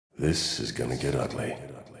This is gonna get ugly.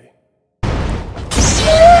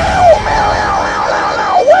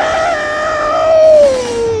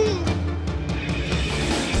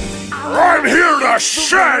 I'm here to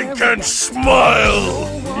shank and smile.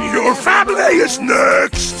 Your family is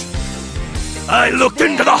next. I looked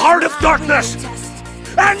into the heart of darkness,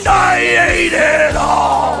 and I ate it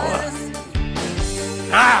all.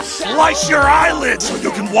 Slice your eyelids so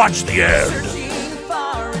you can watch the end.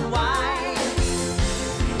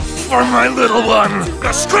 For my little one,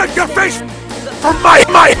 scrape your face for my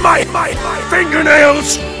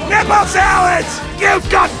fingernails. Nipple salads! You've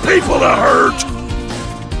got people to hurt.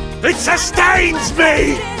 It sustains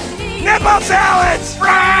me. Nipple salads!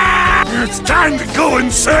 It's time to go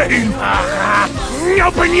insane.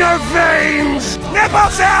 Open your veins. Nipple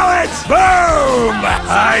salads! Boom!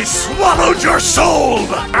 I swallowed your soul.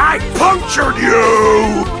 I punctured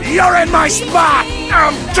you. You're in my spot.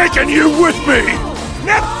 I'm taking you with me.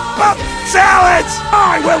 Nipple salads!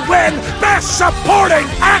 I will win Best Supporting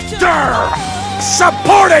Actor!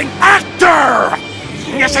 Supporting Actor!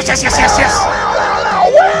 Yes, yes, yes, yes, yes, yes!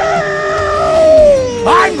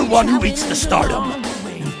 I'm the one who eats the stardom.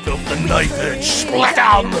 You felt the knife edge split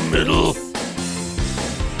down the middle.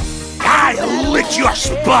 I licked your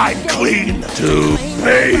spine clean to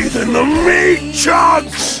bathe in the meat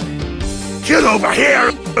chunks. Get over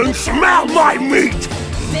here and smell my meat.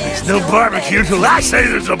 There's no barbecue till I say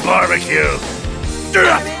there's a barbecue.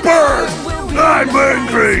 Death bird! I'm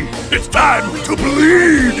angry. It's time to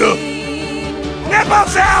bleed. Nipple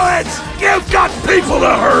salads! You've got people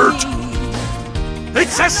to hurt. It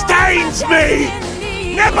sustains me.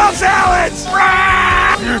 Nipple salads!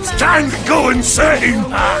 It's time to go insane.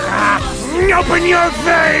 Open your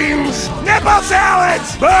veins. Nipple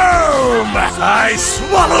salads! Boom! I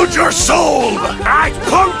swallowed your soul. I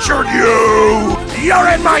punctured you. You're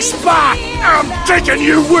in my spot. I'm taking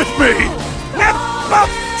you with me. Nipple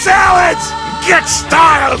salads! Get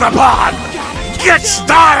styled upon. Get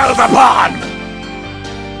styled upon.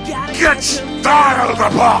 Get styled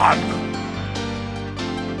upon.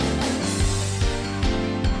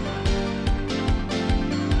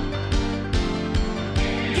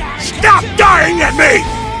 Stop dying at me!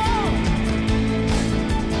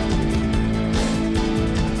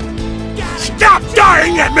 Stop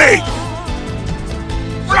dying at me!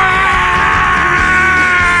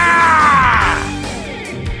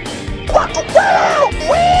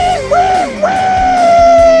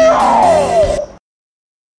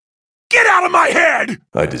 Get out of my head!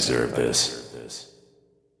 I deserve this.